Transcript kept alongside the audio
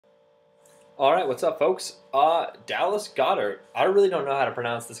All right, what's up, folks? Dallas Goddard. I really don't know how to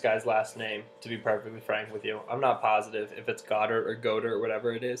pronounce this guy's last name, to be perfectly frank with you. I'm not positive if it's Goddard or Goedert or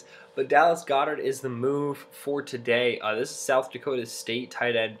whatever it is. But Dallas Goddard is the move for today. This is South Dakota State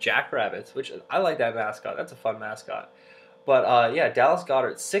tight end Jackrabbits, which I like that mascot. That's a fun mascot. But yeah, Dallas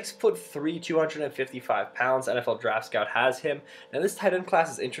Goddard, 6'3", 255 pounds. NFL Draft Scout has him. Now this tight end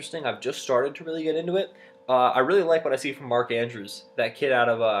class is interesting. I've just started to really get into it. I really like what I see from Mark Andrews, that kid out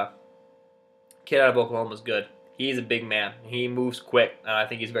of Oklahoma is good. He's a big man. He moves quick, and I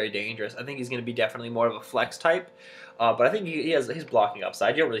think he's very dangerous. I think he's going to be definitely more of a flex type, but I think he has his blocking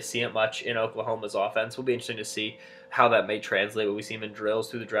upside. You don't really see it much in Oklahoma's offense. Will be interesting to see how that may translate when we see him in drills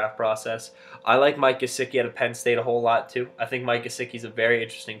through the draft process. I like Mike Gesicki out of Penn State a whole lot too. I think Mike Gesicki's a very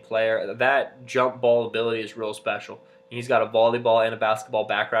interesting player. That jump ball ability is real special. He's got a volleyball and a basketball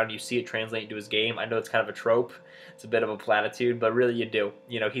background. You see it translate into his game. I know it's kind of a trope. It's a bit of a platitude, but really you do.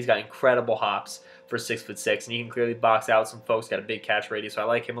 You know, he's got incredible hops for 6'6", and he can clearly box out some folks. Got a big catch radius, so I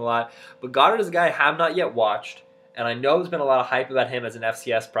like him a lot. But Goddard is a guy I have not yet watched, and I know there's been a lot of hype about him as an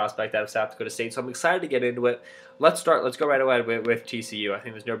FCS prospect out of South Dakota State, so I'm excited to get into it. Let's go right away with TCU. I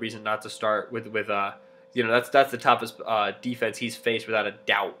think there's no reason not to start with you know, that's the toughest defense he's faced without a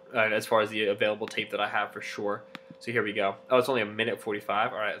doubt, as far as the available tape that I have for sure. So here we go. Oh, it's only a minute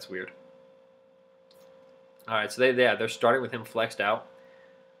 45. All right, that's weird. All right, so they're starting with him flexed out.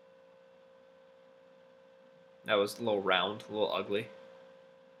 That was a little round, a little ugly.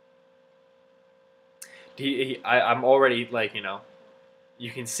 I'm already, like, you know, you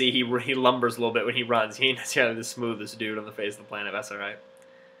can see he lumbers a little bit when he runs. He ain't necessarily the smoothest dude on the face of the planet. That's all right.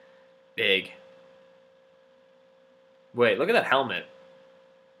 Big. Wait, look at that helmet.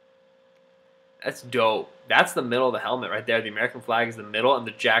 That's dope. That's the middle of the helmet right there. The American flag is the middle, and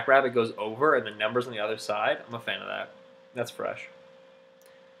the jackrabbit goes over, and the numbers on the other side. I'm a fan of that. That's fresh.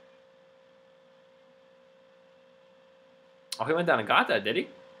 Oh, he went down and got that, did he?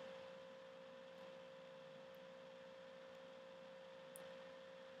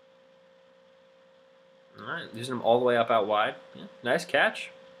 All right, using him all the way up out wide. Yeah, nice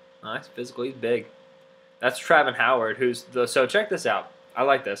catch. Nice, physical. He's big. That's Travin Howard, so check this out. I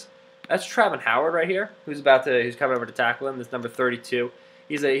like this. That's Travin Howard right here, who's coming over to tackle him. This number 32.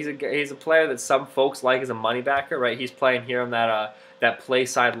 He's a player that some folks like as a money backer, right? He's playing here on that play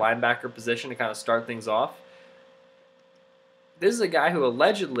side linebacker position to kind of start things off. This is a guy who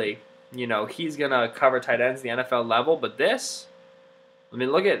allegedly, you know, he's gonna cover tight ends at the NFL level, but this, I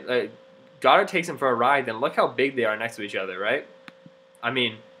mean, look at Goddard takes him for a ride. Then look how big they are next to each other, right? I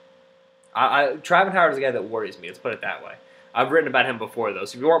mean, Travin Howard is a guy that worries me. Let's put it that way. I've written about him before, though.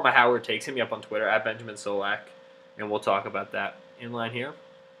 So if you want my Howard takes, hit me up on Twitter at Benjamin Solak, and we'll talk about that. In line here.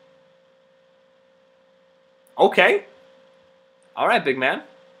 Okay. All right, big man.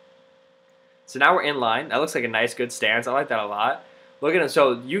 So now we're in line. That looks like a nice, good stance. I like that a lot. Look at him.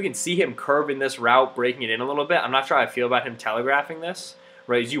 So you can see him curving this route, breaking it in a little bit. I'm not sure how I feel about him telegraphing this.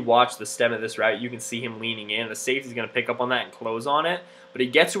 Right, as you watch the stem of this route, you can see him leaning in. The safety's going to pick up on that and close on it. But he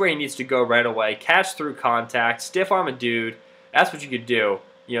gets to where he needs to go right away. Catch through contact, stiff arm a dude. That's what you could do.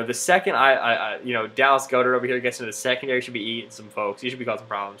 You know, the second you know, Dallas Goedert over here gets into the secondary, should be eating some folks. He should be causing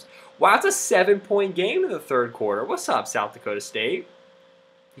problems. Wow, it's a 7-point game in the third quarter. What's up, South Dakota State?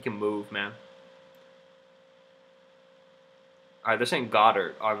 He can move, man. All right, they're saying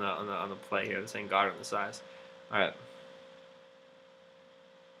Goddard on the play here. They're saying Goddard on the size. All right.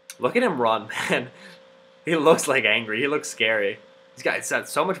 Look at him run, man. He looks like angry. He looks scary. He's got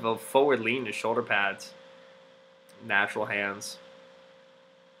so much of a forward lean in his shoulder pads. Natural hands.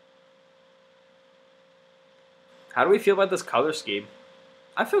 How do we feel about this color scheme?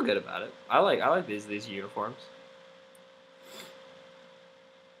 I feel good about it. I like these uniforms.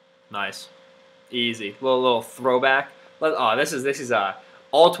 Nice. Easy. Little throwback. Oh, this is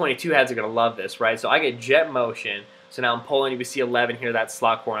all 22 heads are gonna love this, right? So I get jet motion. So now I'm pulling. You see 11 here. That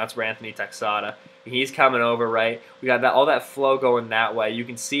slot corner. That's where Anthony Texada. He's coming over, right? We got all that flow going that way. You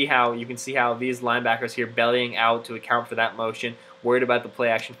can see how these linebackers here bellying out to account for that motion. Worried about the play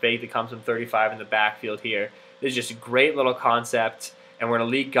action fake that comes from 35 in the backfield here. This is just a great little concept. And we're going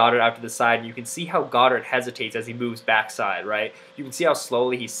to leak Goddard out to the side. And you can see how Goddard hesitates as he moves backside, right? You can see how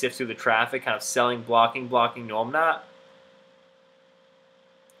slowly he sifts through the traffic, kind of selling, blocking. No, I'm not.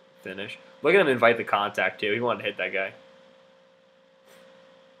 Finish. Look at him invite the contact, too. He wanted to hit that guy.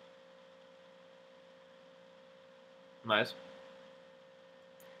 Nice.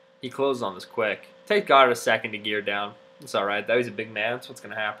 He closes on this quick. Take Goddard a second to gear down. It's all right, though. He's a big man. That's what's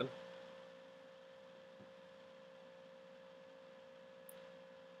going to happen.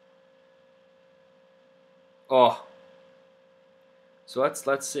 Oh. So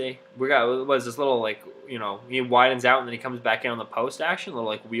let's see. We got what is this little like he widens out and then he comes back in on the post action, a little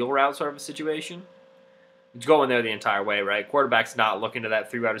like wheel route sort of a situation. It's going there the entire way, right? Quarterback's not looking to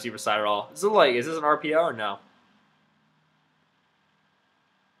that 3 wide receiver side at all. Is this an RPO or no?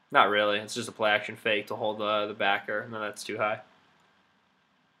 Not really. It's just a play action fake to hold the backer, and then that's too high.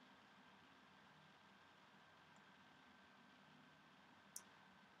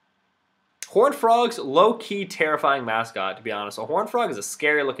 Horned Frog's low-key terrifying mascot, to be honest. A Horned Frog is a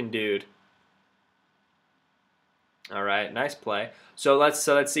scary-looking dude. All right, nice play. So let's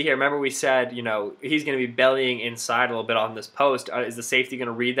see here. Remember we said, he's going to be bellying inside a little bit on this post. Is the safety going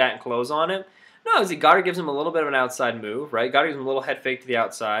to read that and close on him? No, Goedert gives him a little bit of an outside move, right? Goedert gives him a little head fake to the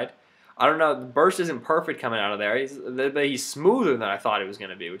outside. I don't know. The burst isn't perfect coming out of there. But he's smoother than I thought he was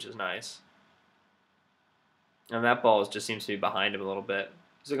going to be, which is nice. And that ball just seems to be behind him a little bit.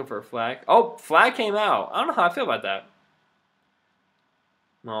 He's looking for a flag. Oh, flag came out. I don't know how I feel about that.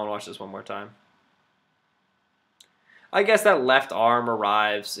 No, I'll watch this one more time. I guess that left arm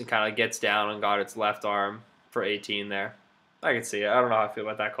arrives and kind of gets down on Goedert's left arm for 18 there. I can see it. I don't know how I feel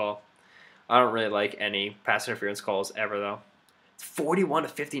about that call. I don't really like any pass interference calls ever, though. It's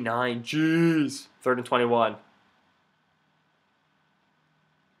 41-59. Jeez. 3rd and 21.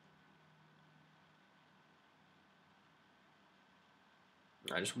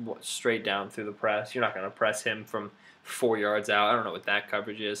 I just straight down through the press. You're not going to press him from 4 yards out. I don't know what that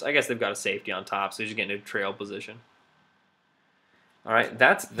coverage is. I guess they've got a safety on top, so he's just getting a trail position. All right,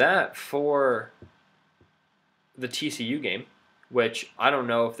 that's that for the TCU game, which I don't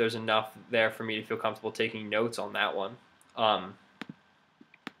know if there's enough there for me to feel comfortable taking notes on that one.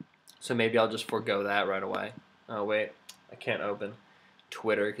 So maybe I'll just forego that right away. Oh, wait. I can't open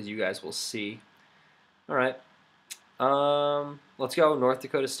Twitter because you guys will see. All right. Let's go North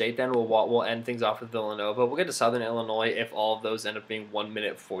Dakota State then. We'll end things off with Villanova. We'll get to Southern Illinois if all of those end up being 1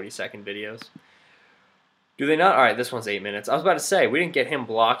 minute 40-second videos. Do they not? All right, this one's 8 minutes. I was about to say, we didn't get him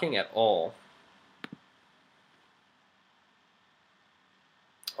blocking at all.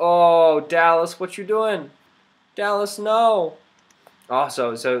 Oh, Dallas, what you doing? Dallas, no. Oh,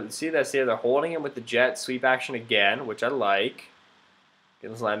 so see this here? They're holding him with the jet sweep action again, which I like. Get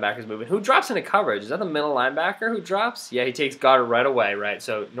those linebackers moving. Who drops into coverage? Is that the middle linebacker who drops? Yeah, he takes Goedert right away, right?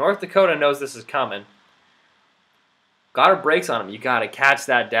 So North Dakota knows this is coming. Goedert breaks on him. You got to catch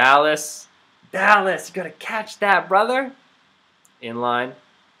that, Dallas. Dallas, you got to catch that, brother. Inline.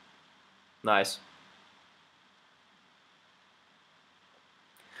 Nice.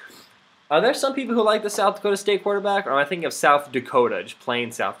 Are there some people who like the South Dakota State quarterback, or am I thinking of South Dakota, just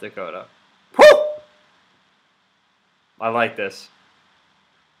plain South Dakota? Woo! I like this.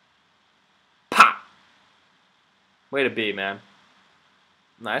 Pop! Way to be, man.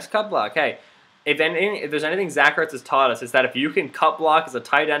 Nice cut block. Hey, if there's anything Zach Ertz has taught us, it's that if you can cut block as a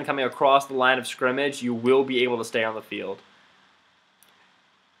tight end coming across the line of scrimmage, you will be able to stay on the field.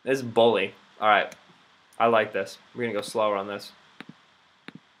 This is bully. All right. I like this. We're going to go slower on this.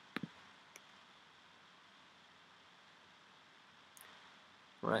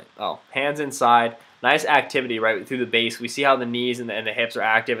 Right. Oh, hands inside. Nice activity right through the base. We see how the knees and the hips are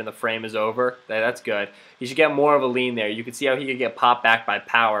active and the frame is over. That's good. He should get more of a lean there. You can see how he could get popped back by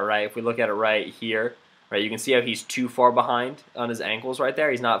power, right? If we look at it right here, right, you can see how he's too far behind on his ankles right there.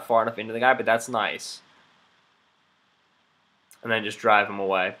 He's not far enough into the guy, but that's nice. And then just drive him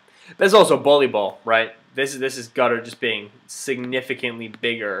away. There's also bully ball, right? This is Goedert just being significantly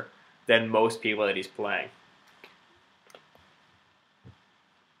bigger than most people that he's playing.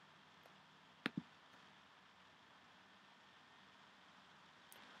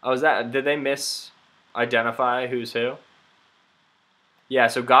 Oh, did they misidentify who's who? Yeah,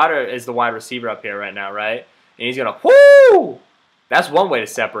 so Goedert is the wide receiver up here right now, right? And he's going to, whoo! That's one way to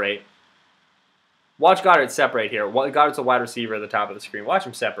separate. Watch Goedert separate here. Goedert's a wide receiver at the top of the screen. Watch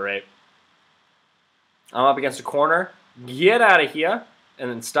him separate. I'm up against a corner. Get out of here. And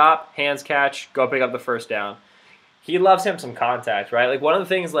then stop, hands catch, go pick up the first down. He loves him some contact, right? Like one of the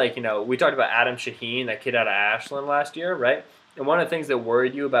things, like, we talked about Adam Shaheen, that kid out of Ashland last year, right? And one of the things that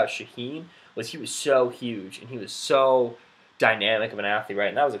worried you about Shaheen was he was so huge and he was so dynamic of an athlete, right?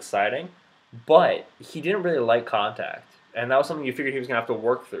 And that was exciting. But he didn't really like contact. And that was something you figured he was going to have to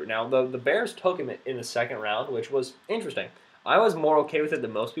work through. Now, the Bears took him in the second round, which was interesting. I was more okay with it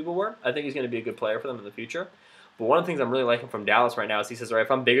than most people were. I think he's going to be a good player for them in the future. But one of the things I'm really liking from Dallas right now is he says, all right,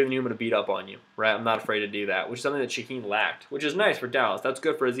 if I'm bigger than you, I'm going to beat up on you. Right? I'm not afraid to do that, which is something that Shaheen lacked, which is nice for Dallas. That's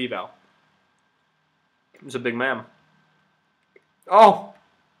good for his eval. He's a big man. Oh!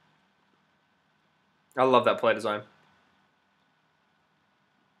 I love that play design.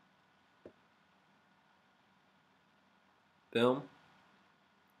 Boom.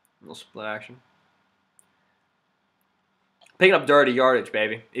 Little split action. Picking up dirty yardage,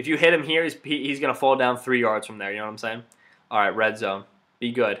 baby. If you hit him here, he's going to fall down 3 yards from there. You know what I'm saying? All right, red zone.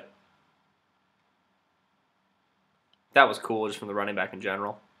 Be good. That was cool just from the running back in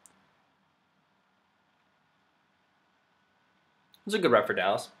general. It was a good rep for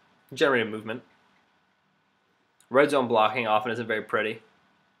Dallas. Generated movement. Red zone blocking often isn't very pretty.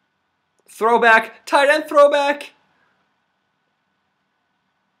 Throwback. Tight end throwback.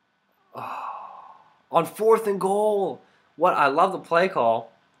 Oh, on 4th and goal. What? I love the play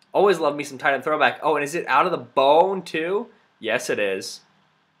call. Always love me some tight end throwback. Oh, and is it out of the bone too? Yes, it is.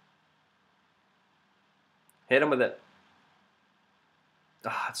 Hit him with it.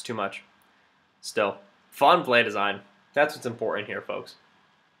 Ah, it's too much. Still. Fun play design. That's what's important here, folks.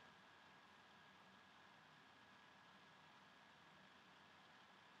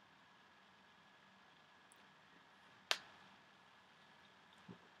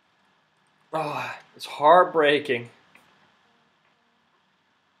 Oh, it's heartbreaking.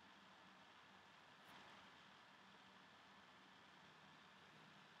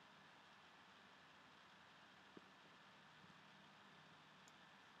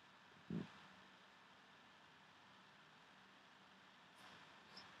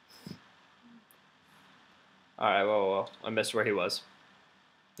 All right, whoa. I missed where he was.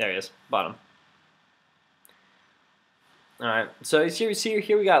 There he is, bottom. All right, so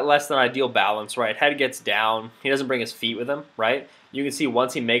here we got less than ideal balance, right? Head gets down. He doesn't bring his feet with him, right? You can see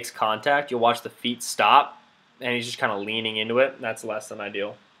once he makes contact, you'll watch the feet stop, and he's just kind of leaning into it. That's less than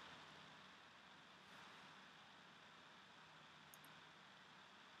ideal.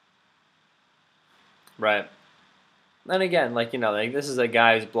 Right. And again, like, this is a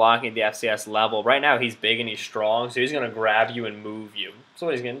guy who's blocking at the FCS level. Right now, he's big and he's strong, so he's going to grab you and move you. That's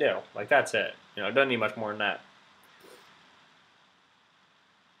what he's going to do. Like, that's it. It doesn't need much more than that.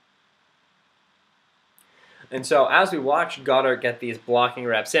 And so as we watch Goedert get these blocking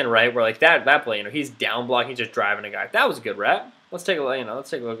reps in, right, we're like, that play, he's down blocking, just driving a guy. That was a good rep. Let's take a look, let's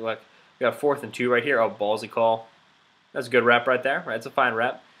take a look. Like, we got 4th and 2 right here. Oh, ballsy call. That's a good rep right there, right? It's a fine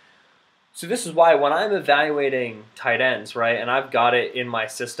rep. So this is why when I'm evaluating tight ends, right, and I've got it in my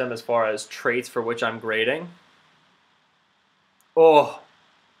system as far as traits for which I'm grading. Oh,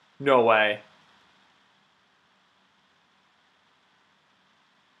 no way.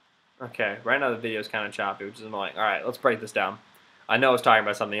 Okay, right now the video is kind of choppy, which is annoying. All right, let's break this down. I know I was talking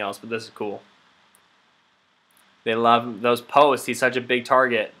about something else, but this is cool. They love those posts. He's such a big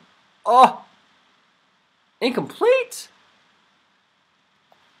target. Oh! Incomplete?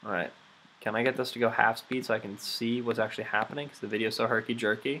 All right. Can I get this to go half speed so I can see what's actually happening? Because the video's so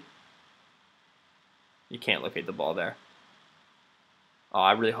herky-jerky. You can't locate the ball there. Oh,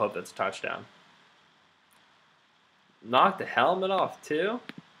 I really hope that's a touchdown. Knock the helmet off, too?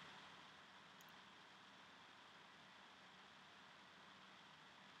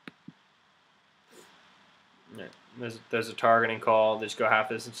 There's a targeting call. They just go half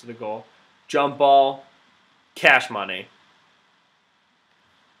distance to the goal. Jump ball. Cash money.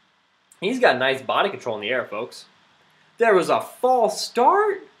 He's got nice body control in the air, folks. There was a false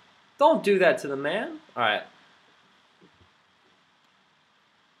start. Don't do that to the man. All right.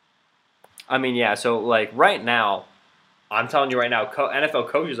 I mean, yeah, so, like, right now, I'm telling you right now, NFL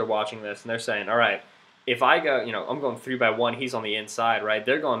coaches are watching this, and they're saying, all right, if I go, I'm going 3-by-1, he's on the inside, right?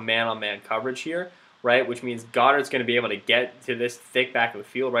 They're going man-on-man coverage here, right? Which means Goedert's going to be able to get to this thick back of the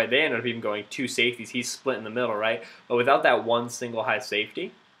field, right? They ended up even going 2 safeties. He's split in the middle, right? But without that one single high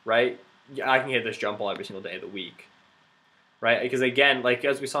safety, right, I can hit this jump ball every single day of the week, right? Because, again, like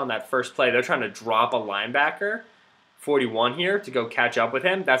as we saw in that first play, they're trying to drop a linebacker, 41 here, to go catch up with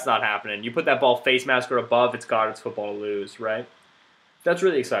him. That's not happening. You put that ball face mask or above, it's Goedert's football to lose, right? That's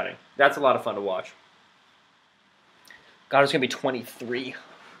really exciting. That's a lot of fun to watch. Goedert's going to be 23.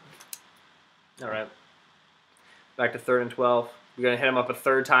 All right. Back to 3rd and 12. We're going to hit him up a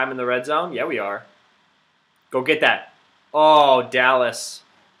 3rd time in the red zone? Yeah, we are. Go get that. Oh, Dallas.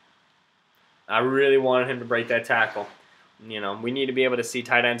 I really wanted him to break that tackle. We need to be able to see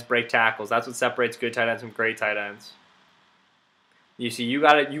tight ends break tackles. That's what separates good tight ends from great tight ends. You see, you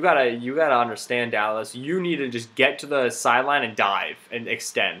gotta understand, Dallas. You need to just get to the sideline and dive and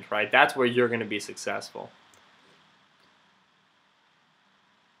extend, right? That's where you're going to be successful.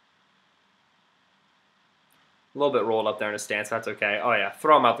 A little bit rolled up there in a stance. That's okay. Oh, yeah.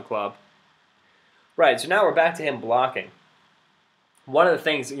 Throw him out the club. Right, so now we're back to him blocking. One of the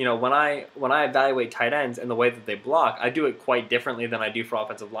things, when I evaluate tight ends and the way that they block, I do it quite differently than I do for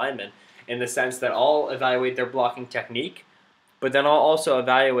offensive linemen in the sense that I'll evaluate their blocking technique, but then I'll also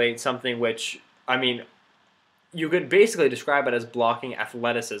evaluate something which, you could basically describe it as blocking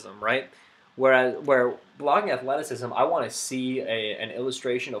athleticism, right? Where blocking athleticism, I want to see an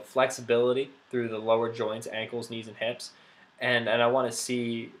illustration of flexibility through the lower joints, ankles, knees, and hips, and I want to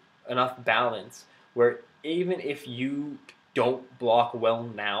see enough balance where even if you don't block well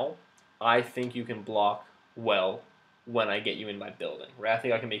now, I think you can block well when I get you in my building, right? I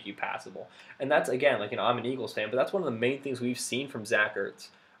think I can make you passable. And that's, again, like, I'm an Eagles fan, but that's one of the main things we've seen from Zach Ertz,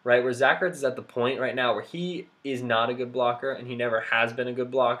 right? Where Zach Ertz is at the point right now where he is not a good blocker, and he never has been a good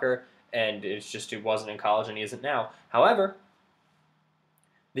blocker, and it's just he wasn't in college and he isn't now. However,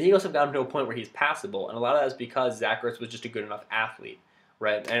 the Eagles have gotten to a point where he's passable, and a lot of that is because Zach Ertz was just a good enough athlete,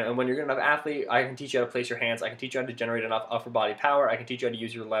 right? And when you're a good enough athlete, I can teach you how to place your hands. I can teach you how to generate enough upper body power. I can teach you how to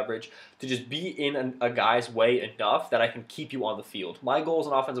use your leverage to just be in a guy's way enough that I can keep you on the field. My goal as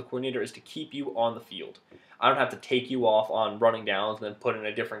an offensive coordinator is to keep you on the field. I don't have to take you off on running downs and then put in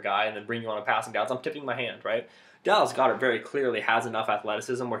a different guy and then bring you on a passing downs. I'm tipping my hand, right? Dallas Goedert very clearly has enough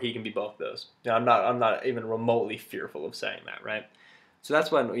athleticism where he can be both those. I'm not even remotely fearful of saying that, right? So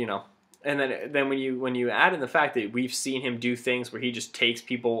that's when, and then when you add in the fact that we've seen him do things where he just takes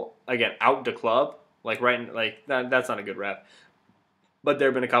people, again, out the club, that's not a good rep. But there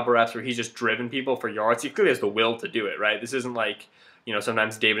have been a couple reps where he's just driven people for yards. He clearly has the will to do it, right? This isn't like,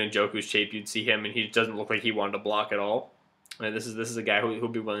 sometimes David Njoku's shape, you'd see him and he doesn't look like he wanted to block at all. Right? This is a guy who'll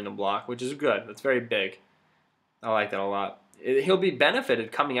be willing to block, which is good. That's very big. I like that a lot. He'll be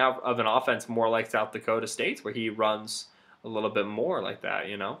benefited coming out of an offense more like South Dakota State's, where he runs a little bit more like that,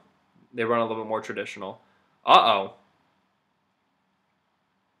 They run a little bit more traditional. Uh-oh.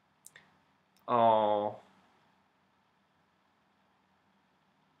 Oh.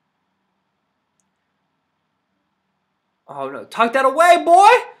 Oh, no. Tuck that away, boy!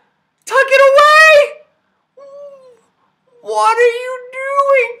 Tuck it away! What are you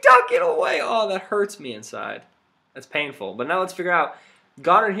doing? Tuck it away. Oh, that hurts me inside. That's painful. But now let's figure out.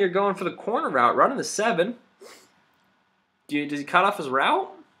 Goddard here going for the corner route, running the 7. Does he cut off his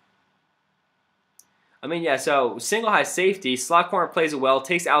route? I mean, yeah, so single high safety, slot corner plays it well,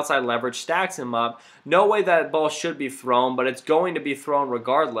 takes outside leverage, stacks him up. No way that ball should be thrown, but it's going to be thrown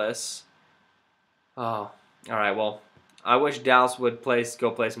regardless. Oh, all right, well, I wish Dallas would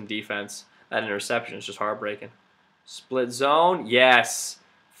go play some defense. That interception is just heartbreaking. Split zone, yes.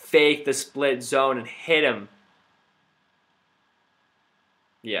 Fake the split zone and hit him.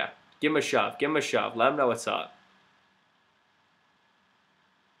 Yeah, give him a shove. Give him a shove. Let him know what's up.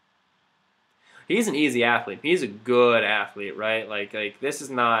 He's an easy athlete. He's a good athlete, right? Like this is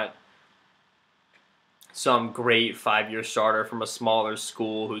not some great 5-year starter from a smaller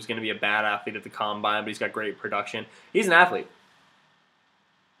school who's going to be a bad athlete at the combine, but he's got great production. He's an athlete.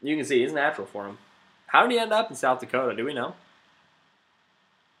 You can see he's natural for him. How did he end up in South Dakota? Do we know?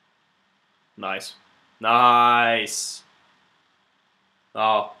 Nice. Nice.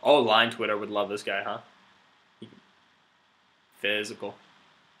 Oh, line Twitter would love this guy, huh? Physical.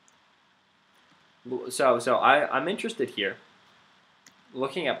 So I'm interested here.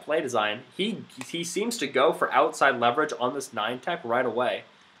 Looking at play design, he seems to go for outside leverage on this 9 tech right away.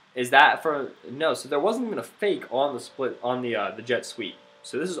 Is that for no? So there wasn't even a fake on the split on the jet sweep.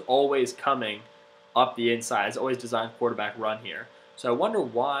 So this is always coming up the inside. It's always designed quarterback run here. So I wonder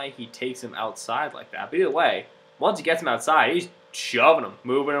why he takes him outside like that. But either way, once he gets him outside, he's shoving him,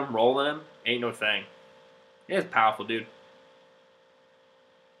 moving him, rolling him. Ain't no thing. He's a powerful dude.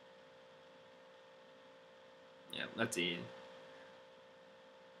 Yeah, that's easy.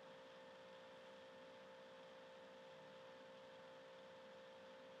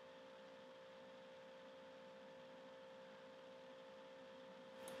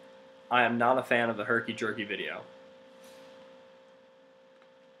 I am not a fan of the herky-jerky video.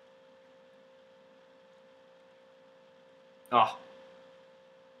 Oh.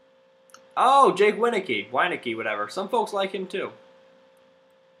 Oh, Jake Weineke, whatever. Some folks like him too.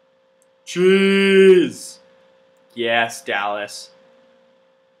 Jeez. Yes, Dallas.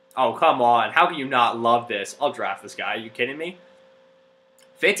 Oh, come on. How can you not love this? I'll draft this guy. Are you kidding me?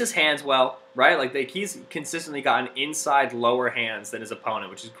 Fits his hands well, right? Like he's consistently gotten inside lower hands than his opponent,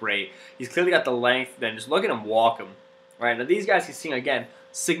 which is great. He's clearly got the length. Then just look at him walk him, right? Now these guys he's seeing again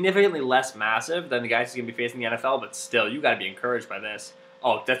significantly less massive than the guys he's gonna be facing in the NFL, but still, you got to be encouraged by this.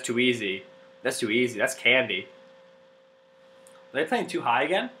 Oh, that's too easy. That's too easy. That's candy. Are they playing too high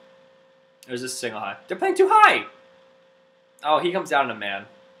again? Or is this single high? They're playing too high. Oh, he comes down in a man.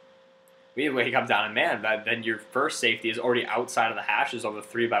 Either way, he comes down in man. Then your first safety is already outside of the hashes on the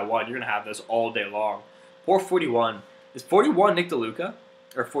 3x1. You're going to have this all day long. Poor 41. Is 41 Nick DeLuca?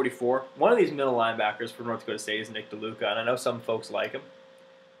 Or 44? One of these middle linebackers for North Dakota State is Nick DeLuca, and I know some folks like him.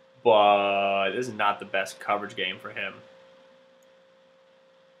 but this is not the best coverage game for him.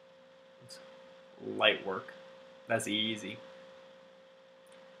 It's light work. That's easy.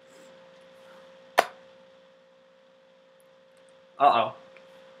 Uh-oh.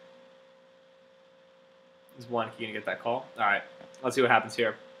 Is one key to get that call? All right. Let's see what happens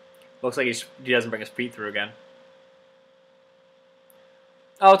here. Looks like he doesn't bring his feet through again.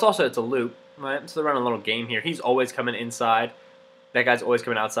 Oh, it's a loop, right? So they're running a little game here. He's always coming inside. That guy's always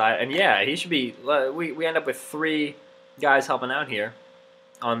coming outside. And yeah, he should be. We end up with 3 guys helping out here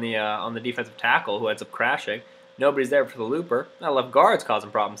on the defensive tackle who ends up crashing. Nobody's there for the looper. Now left guard's causing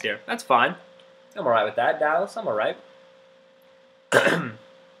problems here. That's fine. I'm all right with that, Dallas. I'm all right.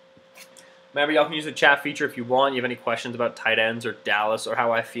 Remember, y'all can use the chat feature if you want. You have any questions about tight ends or Dallas or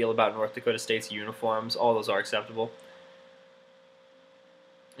how I feel about North Dakota State's uniforms. All those are acceptable.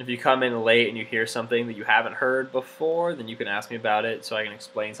 If you come in late and you hear something that you haven't heard before, then you can ask me about it so I can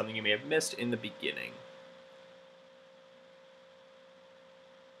explain something you may have missed in the beginning.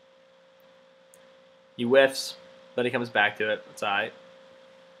 He whiffs, but he comes back to it. It's all right.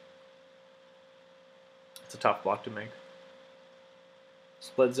 It's a tough block to make.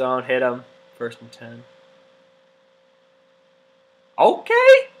 Split zone, hit him. 1st and 10. Okay.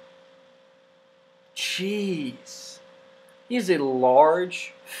 Jeez. He's a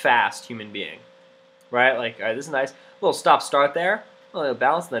large, fast human being. Right? Like, all right, this is nice. A little stop-start there. A little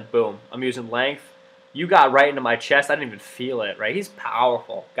balance, and then boom. I'm using length. You got right into my chest. I didn't even feel it, right? He's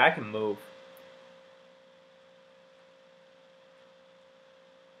powerful. Guy can move.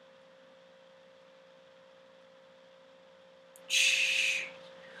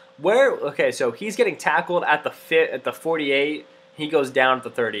 Okay, so he's getting tackled at the 48. He goes down at the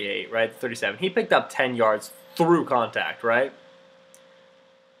 38, right? 37. He picked up 10 yards through contact, right?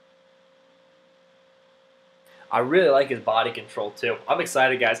 I really like his body control too. I'm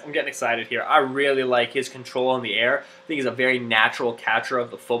excited, guys. I'm getting excited here. I really like his control in the air. I think he's a very natural catcher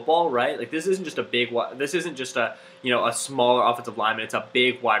of the football, right? Like this isn't just a a smaller offensive lineman. It's a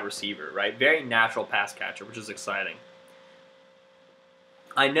big wide receiver, right? Very natural pass catcher, which is exciting.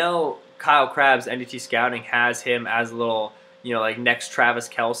 I know Kyle Crabb's NDT scouting has him as a little, like next Travis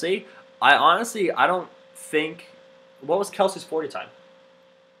Kelce. I don't think. What was Kelce's 40 time?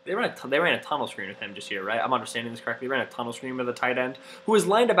 They ran a tunnel screen with him just here, right? I'm understanding this correctly. They ran a tunnel screen with a tight end who is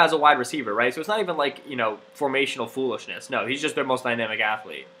lined up as a wide receiver, right? So it's not even like, formational foolishness. No, he's just their most dynamic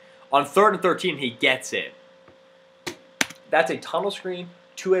athlete. On 3rd and 13, he gets it. That's a tunnel screen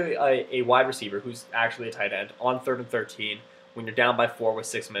to a wide receiver who's actually a tight end on 3rd and 13 when you're down by 4 with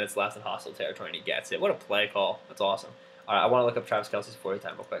 6 minutes left in hostile territory and he gets it. What a play call. That's awesome. All right, I want to look up Travis Kelce's 40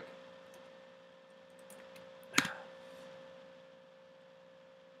 time real quick.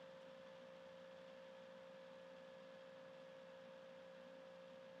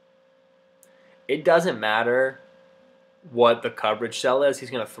 It doesn't matter what the coverage cell is. He's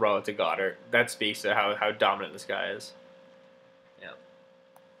going to throw it to Goedert. That speaks to how dominant this guy is. Yeah.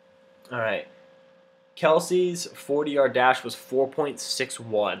 All right. Kelce's 40-yard dash was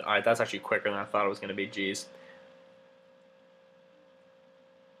 4.61. All right, that's actually quicker than I thought it was going to be. Jeez.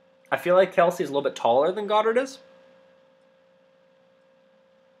 I feel like Kelce's a little bit taller than Goedert is.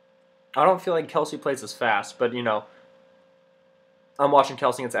 I don't feel like Kelce plays as fast, but, I'm watching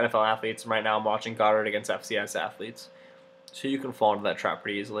Kelce against NFL athletes, and right now I'm watching Goedert against FCS athletes. So you can fall into that trap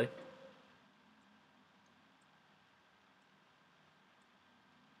pretty easily.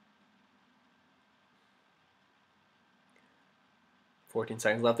 $14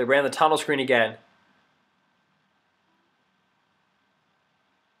 seconds left. They ran the tunnel screen again.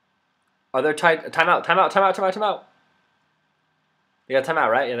 Are there timeout? They got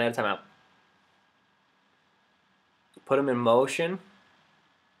timeout, right? Yeah, they had timeout. Put him in motion.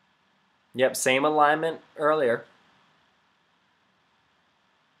 Yep, same alignment earlier.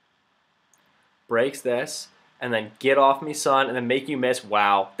 Breaks this, and then get off me, son, and then make you miss.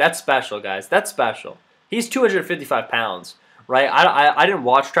 Wow, that's special, guys. That's special. He's 255 pounds, right? I didn't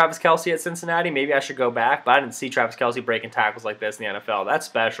watch Travis Kelce at Cincinnati. Maybe I should go back, but I didn't see Travis Kelce breaking tackles like this in the NFL. That's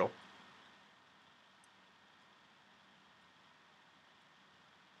special.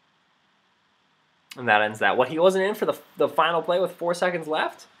 And that ends that. What, he wasn't in for the final play with 4 seconds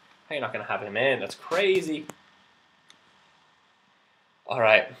left? How are you not going to have him in? That's crazy. All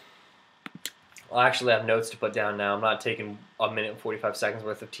right. I actually have notes to put down now. I'm not taking a minute and 45 seconds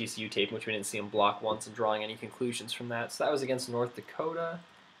worth of TCU tape, which we didn't see him block once, and drawing any conclusions from that. So that was against North Dakota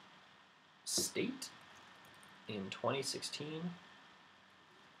State in 2016.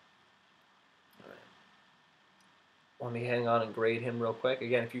 Let me hang on and grade him real quick.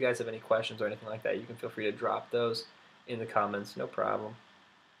 Again, if you guys have any questions or anything like that, you can feel free to drop those in the comments. No problem.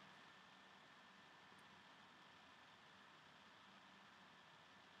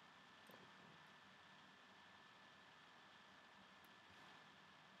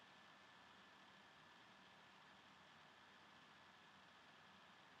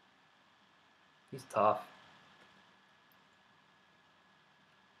 He's tough.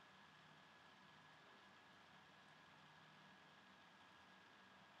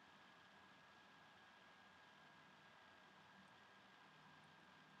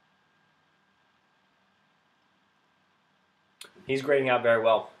 He's grading out very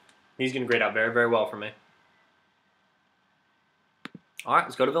well. He's going to grade out very, very well for me. All right,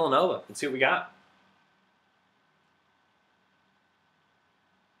 let's go to Villanova. Let's see what we got.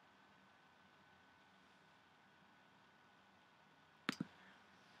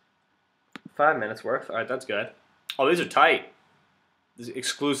 $5 worth. All right, that's good. Oh, these are tight. These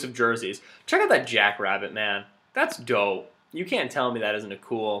exclusive jerseys. Check out that Jackrabbit, man. That's dope. You can't tell me that isn't a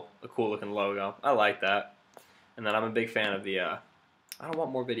cool looking logo. I like that. And then I'm a big fan of the. I don't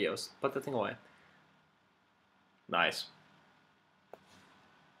want more videos. Put the thing away. Nice.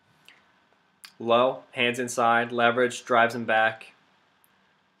 Low, hands inside, leverage, drives him back.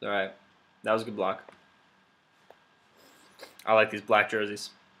 All right, that was a good block. I like these black jerseys.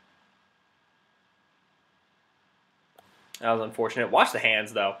 That was unfortunate. Watch the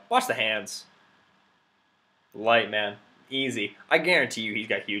hands, though. Watch the hands. Light, man. Easy. I guarantee you he's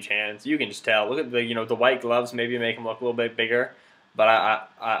got huge hands. You can just tell. Look at the white gloves maybe make him look a little bit bigger. But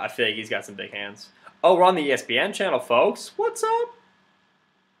I feel like he's got some big hands. Oh, we're on the ESPN channel, folks. What's up?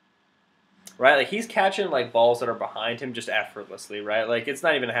 Right? Like, he's catching, like, balls that are behind him just effortlessly, right? Like, it's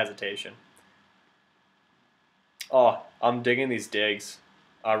not even a hesitation. Oh, I'm digging these digs.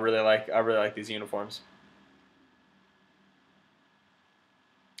 I really like these uniforms.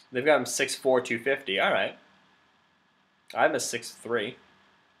 They've got him 6'4", 250. All right. I'm a 6'3". I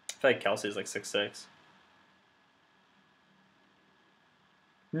feel like Kelsey's like 6'6".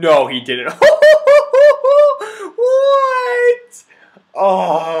 No, he didn't. What?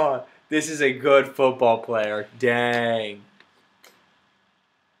 Oh, this is a good football player. Dang.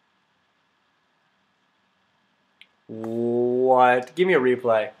 What? Give me a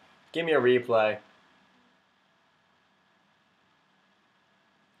replay. Give me a replay.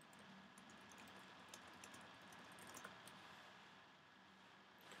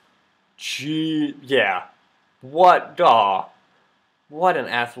 Gee, yeah. What? Aw. What an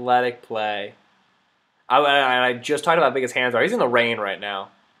athletic play. I just talked about how big his hands are. He's in the rain right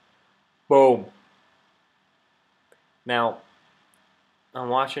now. Boom. Now, I'm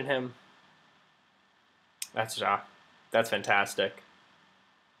watching him. That's fantastic.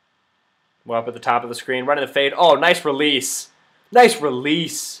 We're up at the top of the screen, running the fade. Oh, nice release. Nice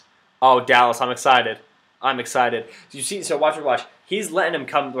release. Oh, Dallas, I'm excited. I'm excited. You see, so watch. He's letting him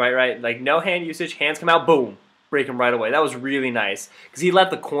come right. Like, no hand usage. Hands come out. Boom. Break him right away. That was really nice. Because he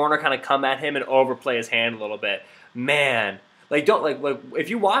let the corner kind of come at him and overplay his hand a little bit. Man. Like, if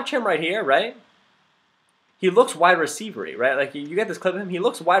you watch him right here, right? He looks wide receiver-y, right? Like, you get this clip of him, he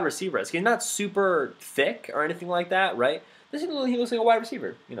looks wide receiver-esque. He's not super thick or anything like that, right? He looks like a wide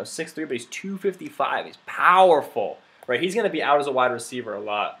receiver. 6'3", but he's 255. He's powerful, right? He's going to be out as a wide receiver a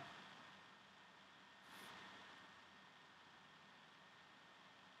lot.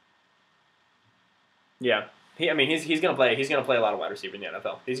 Yeah. He's going to play. He's going to play a lot of wide receiver in the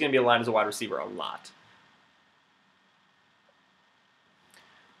NFL. He's going to be aligned as a wide receiver a lot.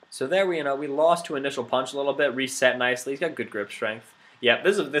 So there we lost to initial punch a little bit, reset nicely. He's got good grip strength. Yeah,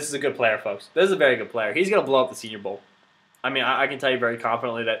 this is a good player, folks. This is a very good player. He's gonna blow up the Senior Bowl. I mean, I can tell you very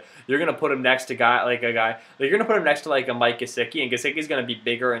confidently that you're gonna put him next to you're gonna put him next to like a Mike Gesicki, and Gesicki's gonna be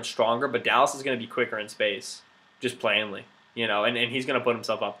bigger and stronger, but Dallas is gonna be quicker in space, just plainly, and he's gonna put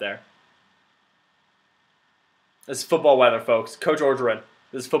himself up there. This is football weather, folks. Coach Orgeron.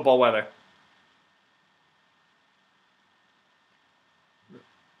 This is football weather.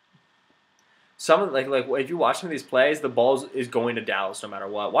 Some like if you watch some of these plays, the ball is going to Dallas no matter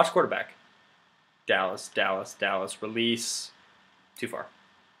what. Watch quarterback. Dallas. Release. Too far.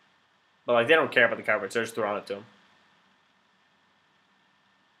 But like they don't care about the coverage. They're just throwing it to him.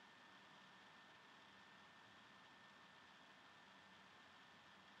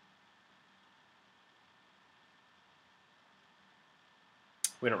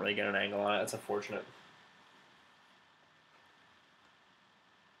 We don't really get an angle on it. It's unfortunate.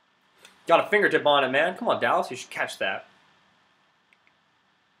 Got a fingertip on it, man. Come on, Dallas. You should catch that.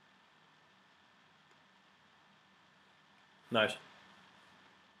 Nice.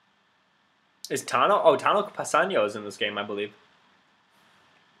 Is Tano? Oh, Tano Pasano is in this game, I believe.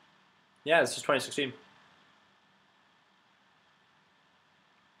 Yeah, this is 2016.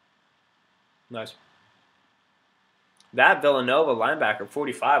 Nice. That Villanova linebacker,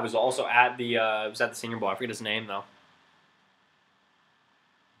 45, was also at the Senior Bowl. I forget his name though.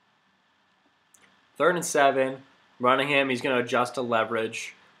 3rd and 7, running him. He's going to adjust to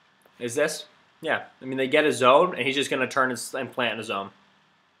leverage. Is this? Yeah, I mean, they get a zone, and he's just going to turn and plant in a zone.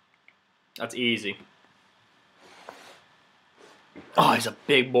 That's easy. Oh, he's a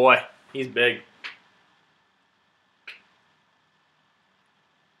big boy. He's big.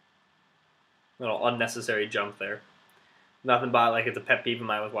 Little unnecessary jump there. Nothing but like it's a pet peeve of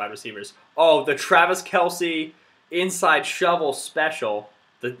mine with wide receivers. Oh, the Travis Kelce inside shovel special.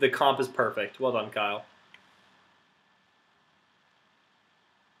 The comp is perfect. Well done, Kyle.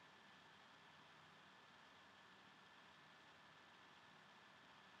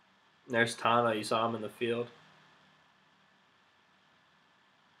 There's Tana. You saw him in the field.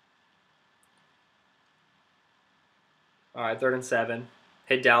 All right, 3rd and 7.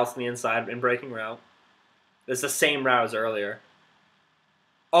 Hit Dallas on the inside in breaking route. It's the same route as earlier.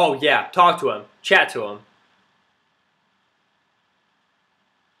 Oh, yeah. Talk to him. Chat to him.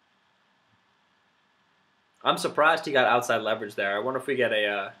 I'm surprised he got outside leverage there. I wonder if we get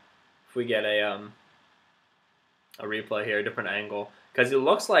a replay here, a different angle, because it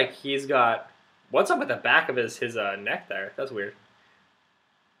looks like he's got what's up with the back of his neck there. That's weird.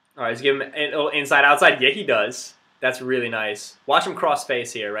 All right, he's giving him a little inside outside. Yeah, he does. That's really nice. Watch him cross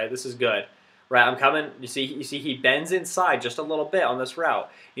face here. Right, this is good. Right, I'm coming. You see he bends inside just a little bit on this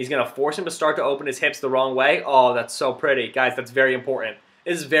route. He's gonna force him to start to open his hips the wrong way. Oh, that's so pretty, guys. That's very important.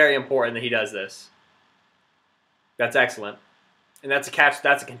 It is very important that he does this. That's excellent. And that's a catch.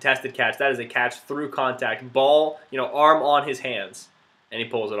 That's a contested catch. That is a catch through contact. Ball, arm on his hands. And he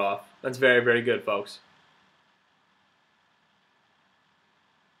pulls it off. That's very, very good, folks.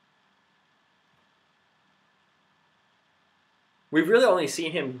 We've really only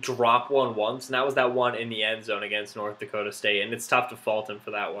seen him drop one once, and that was that one in the end zone against North Dakota State. And it's tough to fault him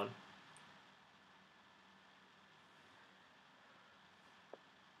for that one.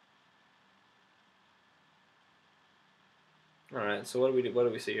 All right, so what do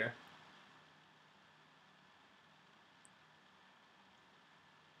we see here?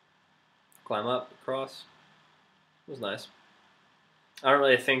 Climb up, cross. It was nice. I don't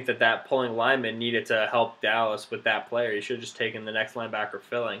really think that pulling lineman needed to help Dallas with that player. He should have just taken the next linebacker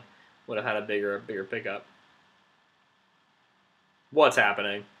filling. Would have had a bigger pickup. What's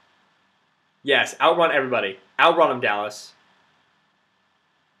happening? Yes, outrun everybody. Outrun him, Dallas.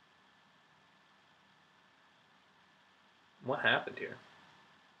 What happened here?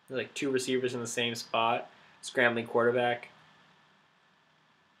 There's like 2 receivers in the same spot. Scrambling quarterback.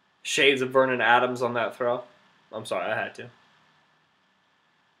 Shades of Vernon Adams on that throw. I'm sorry, I had to.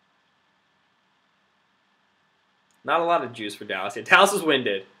 Not a lot of juice for Dallas. Yeah, Dallas is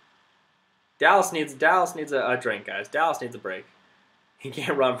winded. Dallas needs a drink, guys. Dallas needs a break. He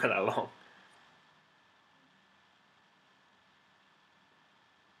can't run for that long.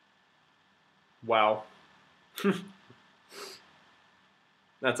 Wow.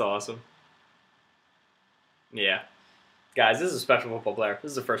 That's awesome. Yeah. Guys, this is a special football player.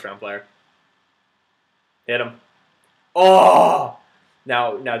 This is a first-round player. Hit him. Oh!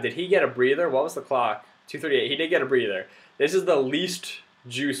 Now, did he get a breather? What was the clock? 2:38. He did get a breather. This is the least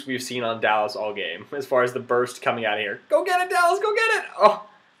juice we've seen on Dallas all game as far as the burst coming out of here. Go get it, Dallas! Go get it! Oh!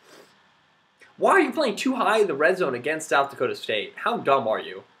 Why are you playing too high in the red zone against South Dakota State? How dumb are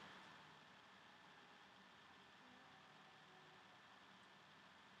you?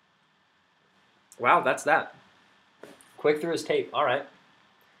 Wow, that's that. Quick through his tape. All right.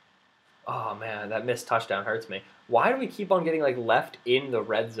 Oh, man, that missed touchdown hurts me. Why do we keep on getting left in the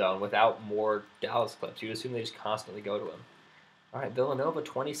red zone without more Dallas clips? You'd assume they just constantly go to him. All right, Villanova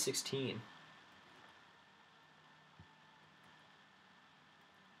 2016.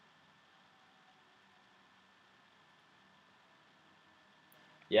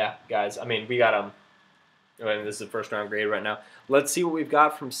 Yeah, guys, I mean, we got him. This is the first round grade right now. Let's see what we've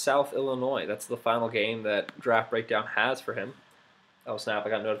got from South Illinois. That's the final game that Draft Breakdown has for him. Oh, snap, I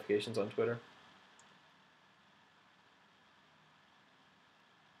got notifications on Twitter.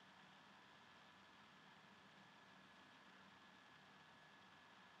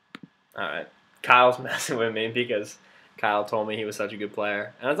 All right. Kyle's messing with me because Kyle told me he was such a good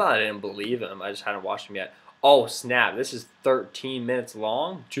player. And it's not that I didn't believe him. I just hadn't watched him yet. Oh, snap. This is 13 minutes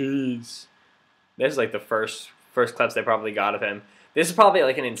long? Jeez. This is like the first clips they probably got of him. This is probably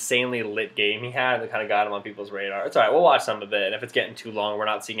like an insanely lit game he had that kind of got him on people's radar. It's all right. We'll watch some of it. And if it's getting too long, we're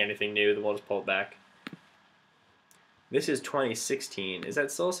not seeing anything new, then we'll just pull it back. This is 2016. Is that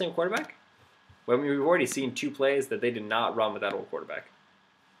still the same quarterback? Well, I mean, we've already seen 2 plays that they did not run with that old quarterback.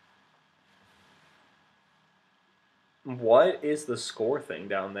 What is the score thing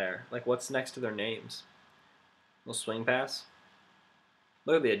down there? Like, what's next to their names? Little swing pass?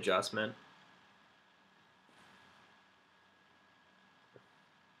 Look at the adjustment.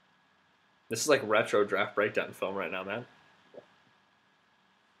 This is like retro draft breakdown film right now, man.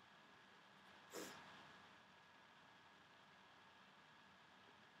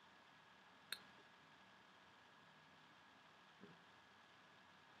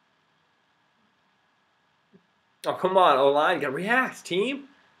 Oh, come on, O-line, you gotta react, team.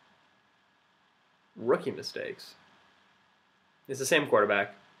 Rookie mistakes. It's the same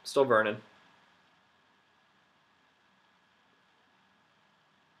quarterback. Still Vernon.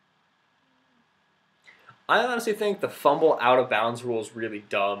 I honestly think the fumble out of bounds rule is really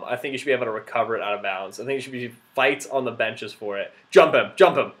dumb. I think you should be able to recover it out of bounds. I think it should be fights on the benches for it. Jump him,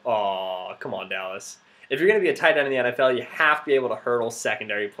 jump him. Oh, come on, Dallas. If you're going to be a tight end in the NFL, you have to be able to hurdle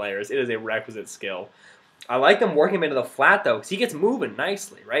secondary players. It is a requisite skill. I like them working him into the flat, though, because he gets moving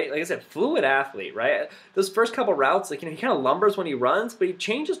nicely, right? Like I said, fluid athlete, right? Those first couple routes, like, he kind of lumbers when he runs, but he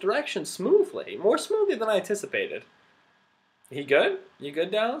changes direction smoothly. More smoothly than I anticipated. He good? You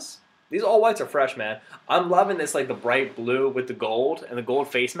good, Dallas? These all whites are fresh, man. I'm loving this, like, the bright blue with the gold, and the gold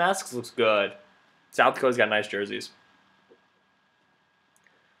face masks looks good. South Dakota's got nice jerseys.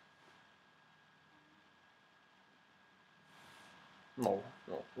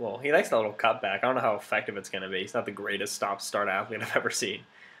 Well, he likes that little cutback. I don't know how effective it's going to be. He's not the greatest stop-start athlete I've ever seen,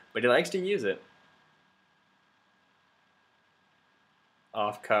 but he likes to use it.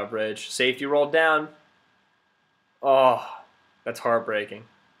 Off coverage. Safety rolled down. Oh, that's heartbreaking.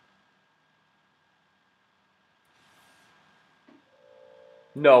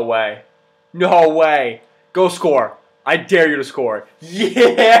 No way. No way. Go score. I dare you to score.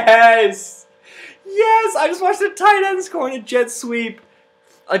 Yes! Yes! I just watched a tight end score in a jet sweep.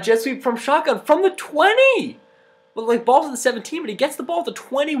 A jet sweep from shotgun from the 20. Well, like, ball's in the 17, but he gets the ball at the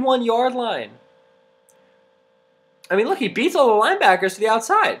 21-yard line. I mean, look, he beats all the linebackers to the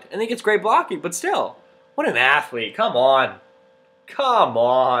outside. And he gets great blocking, but still. What an athlete. Come on. Come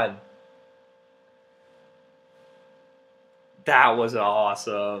on. That was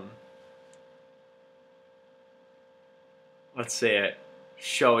awesome. Let's see it.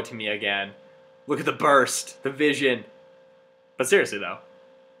 Show it to me again. Look at the burst, the vision. But seriously, though.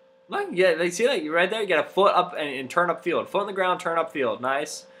 Look, yeah, they see that? You right there? You got a foot up and turn up field. Foot on the ground, turn up field.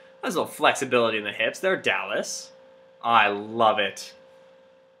 Nice. There's a little flexibility in the hips. They're Dallas. I love it.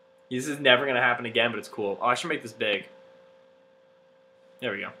 This is never going to happen again, but it's cool. Oh, I should make this big.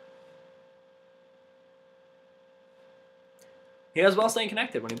 There we go. He does well staying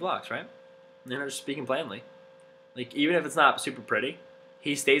connected when he blocks, right? You know, just speaking plainly. Like, even if it's not super pretty,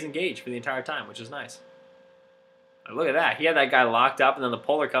 he stays engaged for the entire time, which is nice. Like, look at that. He had that guy locked up, and then the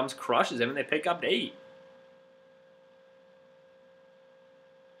polar comes, crushes him, and they pick up 8.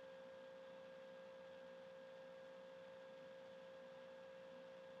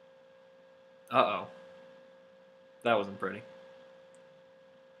 Uh-oh. That wasn't pretty.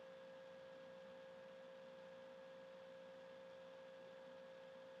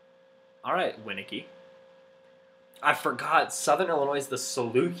 All right, Winnicky. I forgot. Southern Illinois is the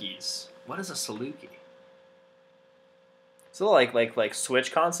Salukis. What is a Saluki? It's a little like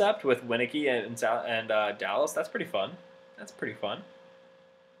switch concept with Winnicky and Dallas. That's pretty fun. That's pretty fun.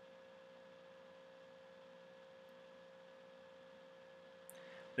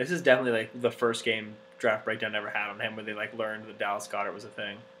 This is definitely like the first game draft breakdown I ever had on him, where they like learned that Dallas Goedert was a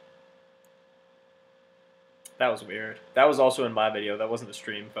thing. That was weird. That was also in my video. That wasn't the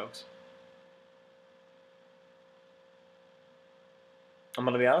stream, folks. I'm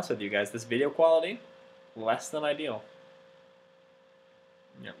going to be honest with you guys. This video quality, less than ideal.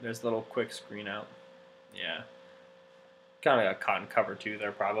 Yep, there's a little quick screen out. Yeah. Kind of got caught in cover two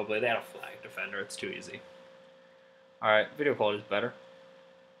there, probably. They had a flag defender. It's too easy. Alright, video quality is better.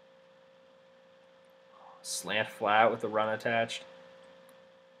 Slant flat with the run attached.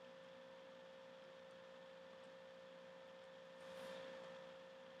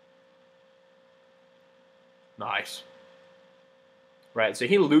 Nice. Right, so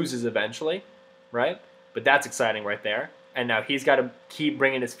he loses eventually, right? But that's exciting right there. And now he's got to keep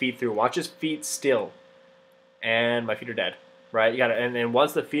bringing his feet through. Watch his feet still. And my feet are dead, right? You got to, and then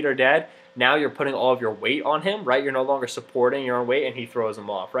once the feet are dead, now you're putting all of your weight on him, right? You're no longer supporting your own weight, and he throws him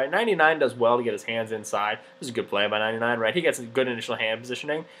off, right? 99 does well to get his hands inside. This is a good play by 99, right? He gets a good initial hand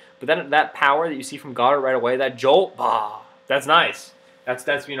positioning. But then that power that you see from Goedert right away, that jolt, that's nice.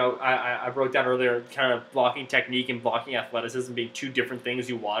 That's you know, I broke down earlier kind of blocking technique and blocking athleticism being two different things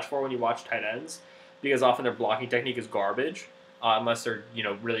you watch for when you watch tight ends, because often their blocking technique is garbage unless they're, you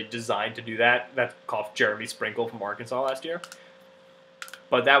know, really designed to do that. That's called Jeremy Sprinkle from Arkansas last year.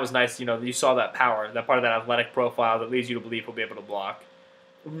 But that was nice, you know, you saw that power, that part of that athletic profile that leads you to believe he'll be able to block.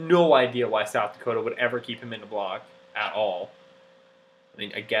 No idea why South Dakota would ever keep him in the block at all. I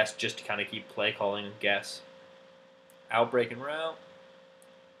mean, I guess just to kind of keep play calling and guess. Outbreak and route.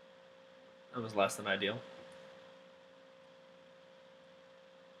 That was less than ideal.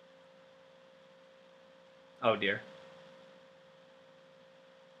 Oh dear.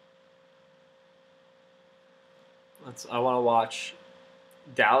 I want to watch.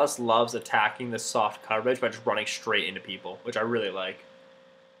 Dallas loves attacking the soft coverage by just running straight into people, which I really like.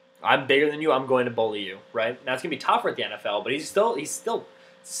 I'm bigger than you. I'm going to bully you, right? Now it's gonna be tougher at the NFL, but he's still 6'3",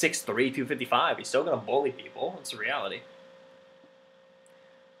 255. He's still gonna bully people. It's the reality.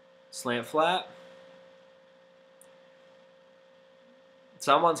 Slant flat.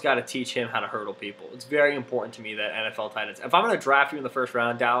 Someone's got to teach him how to hurdle people. It's very important to me that NFL tight ends. If I'm going to draft you in the first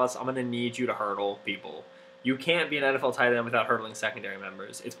round, Dallas, I'm going to need you to hurdle people. You can't be an NFL tight end without hurdling secondary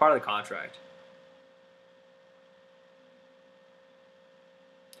members. It's part of the contract.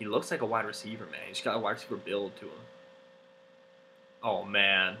 He looks like a wide receiver, man. He's got a wide receiver build to him. Oh,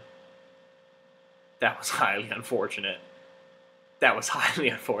 man. That was highly unfortunate. That was highly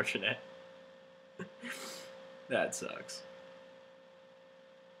unfortunate. That sucks.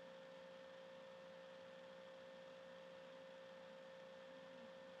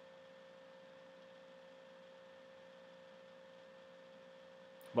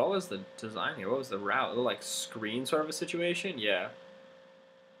 What was the design here? What was the route? Like screen sort of a situation? Yeah.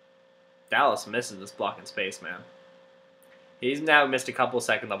 Dallas misses this block in space, man. He's now missed a couple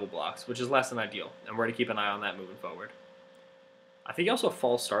second level blocks, which is less than ideal, and we're going to keep an eye on that moving forward. I think he also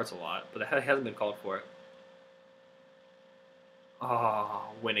false starts a lot, but it hasn't been called for it. Oh,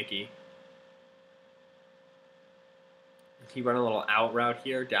 Winicky. Did he run a little out route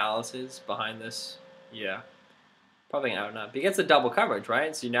here? Dallas is behind this. Yeah. Probably out not. But he gets the double coverage,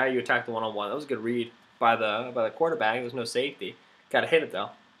 right? So now you attack the one-on-one. That was a good read by the quarterback. There was no safety. Got to hit it, though.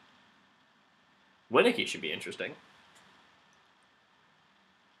 Winicky should be interesting.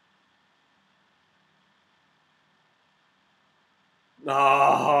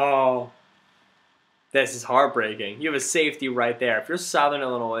 Oh. This is heartbreaking. You have a safety right there. If you're Southern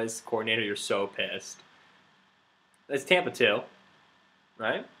Illinois' coordinator, you're so pissed. It's Tampa 2,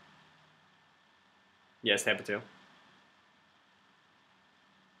 right? Yes, Tampa 2.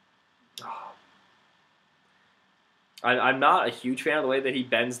 Oh. I'm not a huge fan of the way that he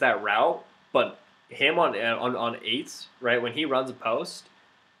bends that route, but him on eights, right, when he runs a post,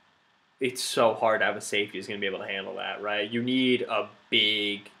 it's so hard to have a safety who's going to be able to handle that, right? You need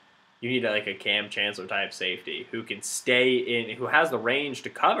like a Cam Chancellor type safety who can stay in, who has the range to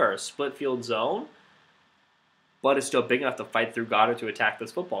cover a split field zone, but is still big enough to fight through Goedert to attack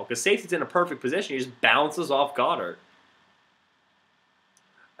this football. Because safety's in a perfect position. He just bounces off Goedert.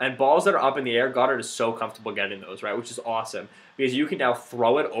 And balls that are up in the air, Goedert is so comfortable getting those, right? Which is awesome. Because you can now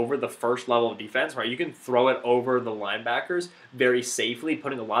throw it over the first level of defense, right? You can throw it over the linebackers very safely,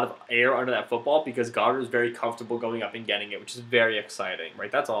 putting a lot of air under that football because Goedert is very comfortable going up and getting it, which is very exciting,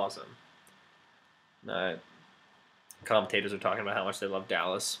 right? That's awesome. Commentators are talking about how much they love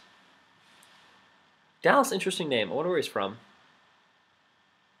Dallas. Dallas, interesting name. I wonder where he's from.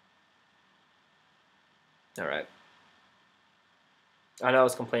 All right. I know I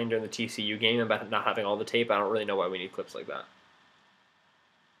was complaining during the TCU game about not having all the tape. I don't really know why we need clips like that.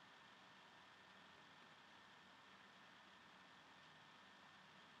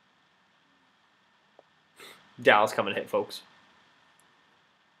 Dallas coming to hit, folks.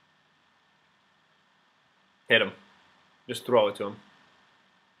 Hit him. Just throw it to him.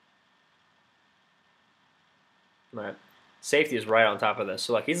 All right. Safety is right on top of this.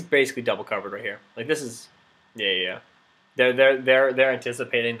 So, like, he's basically double covered right here. Like, this is... Yeah. They're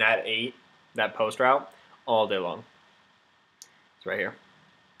anticipating that 8, that post route, all day long. It's right here.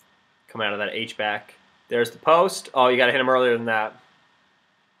 Come out of that H-back. There's the post. Oh, you got to hit him earlier than that.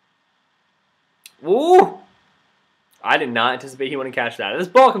 Woo! I did not anticipate he wouldn't catch that. If this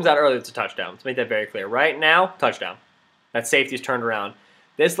ball comes out early, it's a touchdown. Let's make that very clear. Right now, touchdown. That safety's turned around.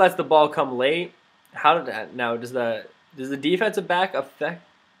 This lets the ball come late. How did that... Now, does the defensive back affect...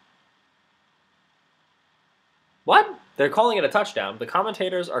 What? They're calling it a touchdown. The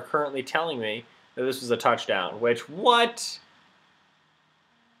commentators are currently telling me that this was a touchdown, which, what?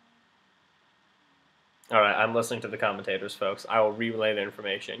 All right, I'm listening to the commentators, folks. I will relay the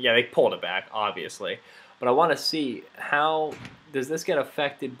information. Yeah, they pulled it back, obviously. But I want to see how does this get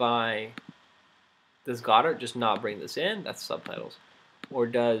affected by... Does Goedert just not bring this in? That's subtitles. Or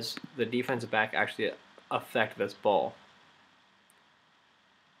does the defensive back actually affect this ball?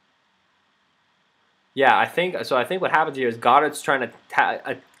 Yeah, I think so. I think what happens here is Goddard's trying to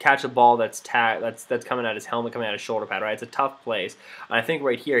catch a ball that's coming at his helmet, coming at his shoulder pad. Right, it's a tough place. And I think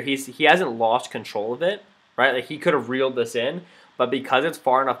right here he hasn't lost control of it. Right, like he could have reeled this in, but because it's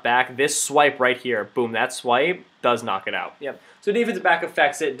far enough back, this swipe right here, boom, that swipe does knock it out. Yep. So defensive back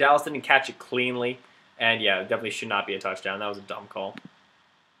affects it. Dallas didn't catch it cleanly, and yeah, it definitely should not be a touchdown. That was a dumb call.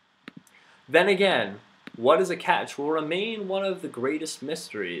 Then again, what is a catch will remain one of the greatest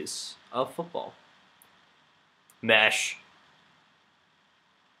mysteries of football. Mesh.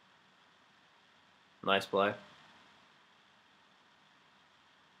 Nice play.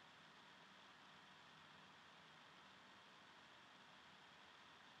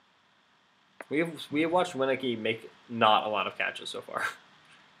 We have watched Winicky make not a lot of catches so far.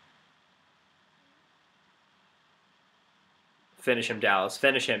 Finish him, Dallas.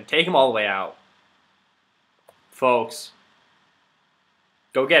 Finish him. Take him all the way out. Folks.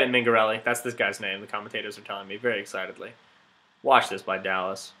 Go get it, Mingarelli. That's this guy's name. The commentators are telling me very excitedly. Watch this by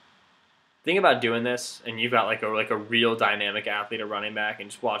Dallas. Think about doing this, and you've got like a real dynamic athlete, a running back, and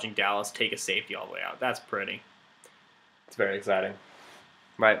just watching Dallas take a safety all the way out. That's pretty. It's very exciting.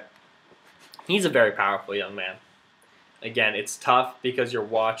 Right. He's a very powerful young man. Again, it's tough because you're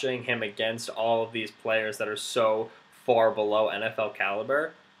watching him against all of these players that are so far below NFL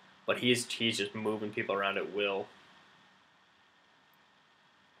caliber, but he's just moving people around at will.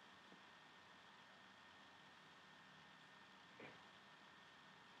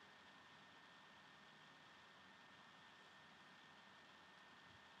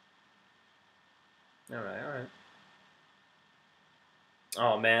 All right.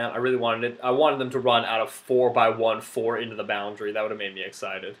 Oh man, I really wanted it. I wanted them to run out of 4x1 4 into the boundary. That would have made me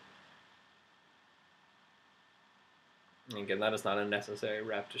excited. And again, that is not a necessary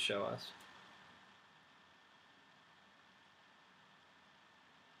rep to show us.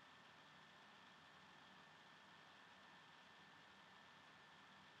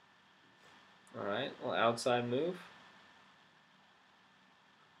 All right, well, outside move.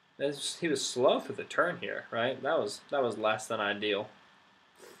 He was slow through the turn here, right? That was less than ideal.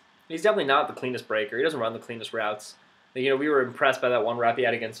 He's definitely not the cleanest breaker. He doesn't run the cleanest routes. We were impressed by that one rep he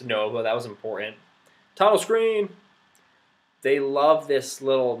had against Nova. That was important. Tunnel screen. They love this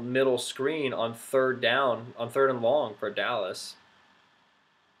little middle screen on third down, on third and long for Dallas.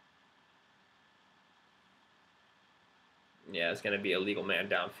 Yeah, it's going to be a legal man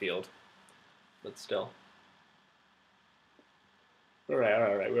downfield. But still. All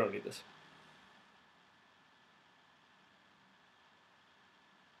right. We don't need this.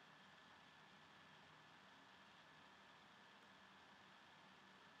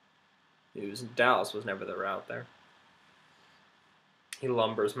 Dallas was never the route there. He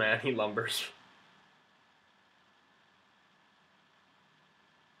lumbers, man. He lumbers.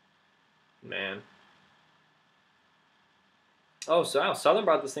 Man. Oh, so Southern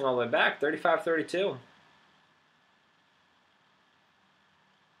brought this thing all the way back. 35-32.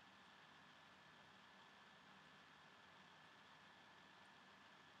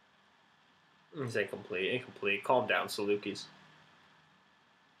 It's incomplete. Incomplete. Calm down, Salukis.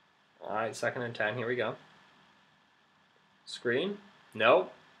 All right, 2nd and 10. Here we go. Screen.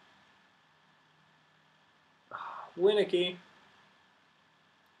 Nope. Winicky.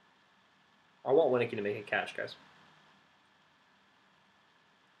 I want Winicky to make a catch, guys.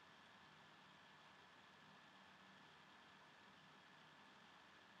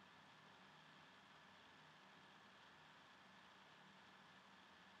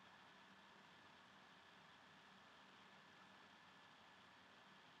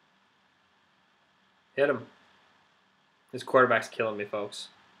 Hit him. This quarterback's killing me, folks.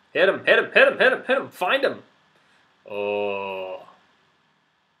 Hit him. Find him. Oh.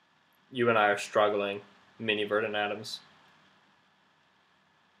 You and I are struggling. Mini Verdon Adams.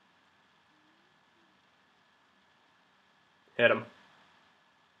 Hit him.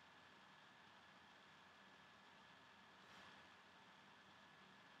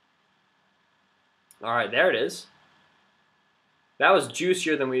 All right, there it is. That was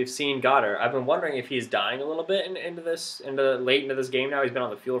juicier than we've seen Goedert. I've been wondering if he's dying a little bit late into this game now. He's been on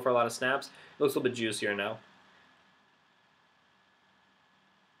the field for a lot of snaps. It looks a little bit juicier now.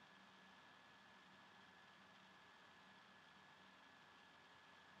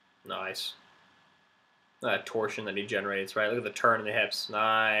 Nice. That torsion that he generates, right? Look at the turn in the hips.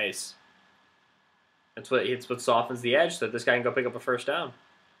 Nice. It's what softens the edge so that this guy can go pick up a first down.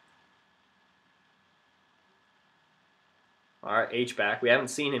 All right, H-back. We haven't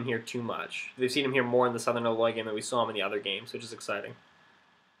seen him here too much. We've seen him here more in the Southern Illinois game than we saw him in the other games, which is exciting.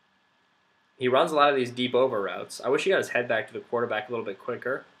 He runs a lot of these deep over routes. I wish he got his head back to the quarterback a little bit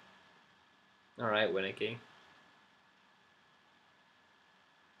quicker. All right, Winicky.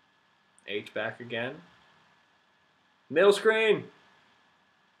 H-back again. Middle screen.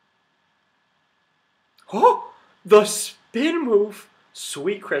 Oh, the spin move.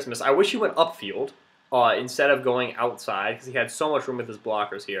 Sweet Christmas. I wish he went upfield instead of going outside because he had so much room with his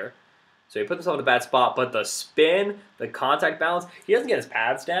blockers here. So he put himself in a bad spot, but the spin, the contact balance, he doesn't get his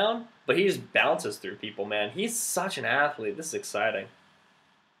pads down, but he just bounces through people, man. He's such an athlete. This is exciting.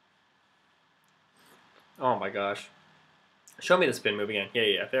 Oh my gosh. Show me the spin move again.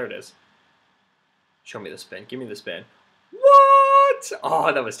 Yeah, there it is. Show me the spin. Give me the spin. What?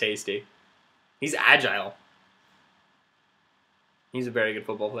 Oh, that was tasty. He's agile. He's a very good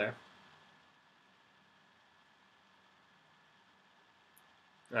football player.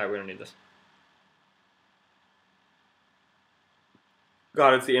 All right, we don't need this.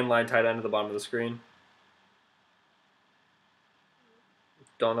 God, it's the inline tight end at the bottom of the screen.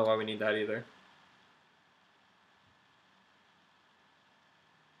 Don't know why we need that either.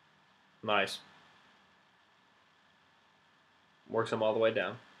 Nice. Works him all the way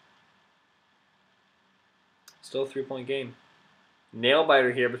down. Still a 3-point game. Nail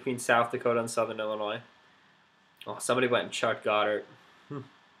biter here between South Dakota and Southern Illinois. Oh, somebody went and chucked Goedert.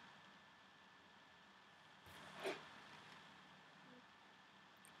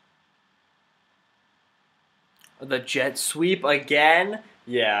 The jet sweep again.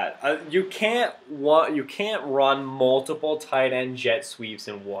 Yeah, you can't run multiple tight end jet sweeps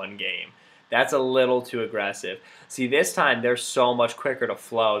in one game. That's a little too aggressive. See, this time they're so much quicker to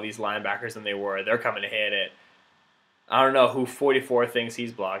flow, these linebackers, than they were. They're coming to hit it. I don't know who 44 thinks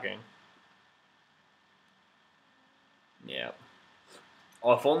he's blocking. Yeah.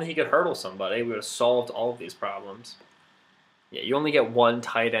 Oh, if only he could hurdle somebody, we would have solved all of these problems. Yeah, you only get one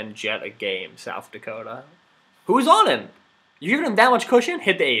tight end jet a game, South Dakota. Who's on him? You're giving him that much cushion?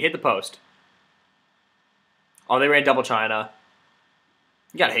 Hit the 8. Hit the post. Oh, they ran double China.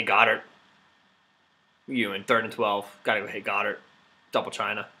 You gotta hit Goedert. You in 3rd and 12. Gotta go hit Goedert. Double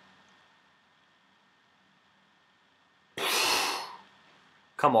China.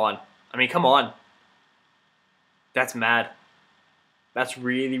 Come on. I mean, come on. That's mad. That's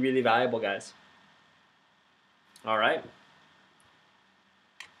really, really valuable, guys. All right.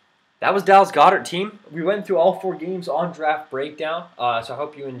 That was Dallas Goedert, team. We went through all 4 games on Draft Breakdown, so I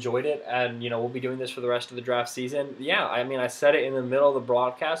hope you enjoyed it, and we'll be doing this for the rest of the draft season. Yeah, I mean, I said it in the middle of the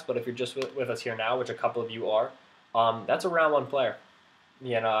broadcast, but if you're just with us here now, which a couple of you are, that's a round 1 player.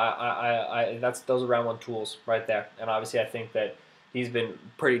 Those are round 1 tools right there, and obviously I think that he's been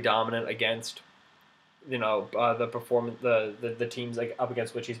pretty dominant against the teams like up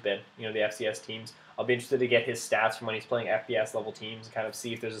against which he's been, the FCS teams. I'll be interested to get his stats from when he's playing FBS level teams and kind of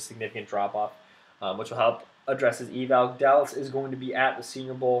see if there's a significant drop off, which will help address his eval. Dallas is going to be at the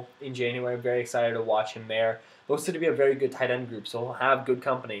Senior Bowl in January. I'm very excited to watch him there. Looks to be a very good tight end group, so he'll have good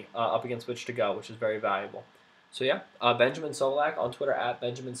company up against which to go, which is very valuable. So yeah, Benjamin Solak on Twitter at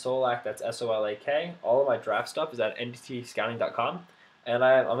Benjamin Solak. That's SOLAK. All of my draft stuff is at ndtscouting.com. And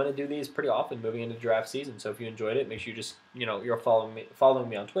I'm going to do these pretty often moving into draft season. So if you enjoyed it, make sure you just, you're following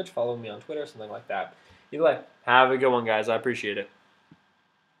me on Twitch, following me on Twitter, something like that. Either way, have a good one, guys. I appreciate it.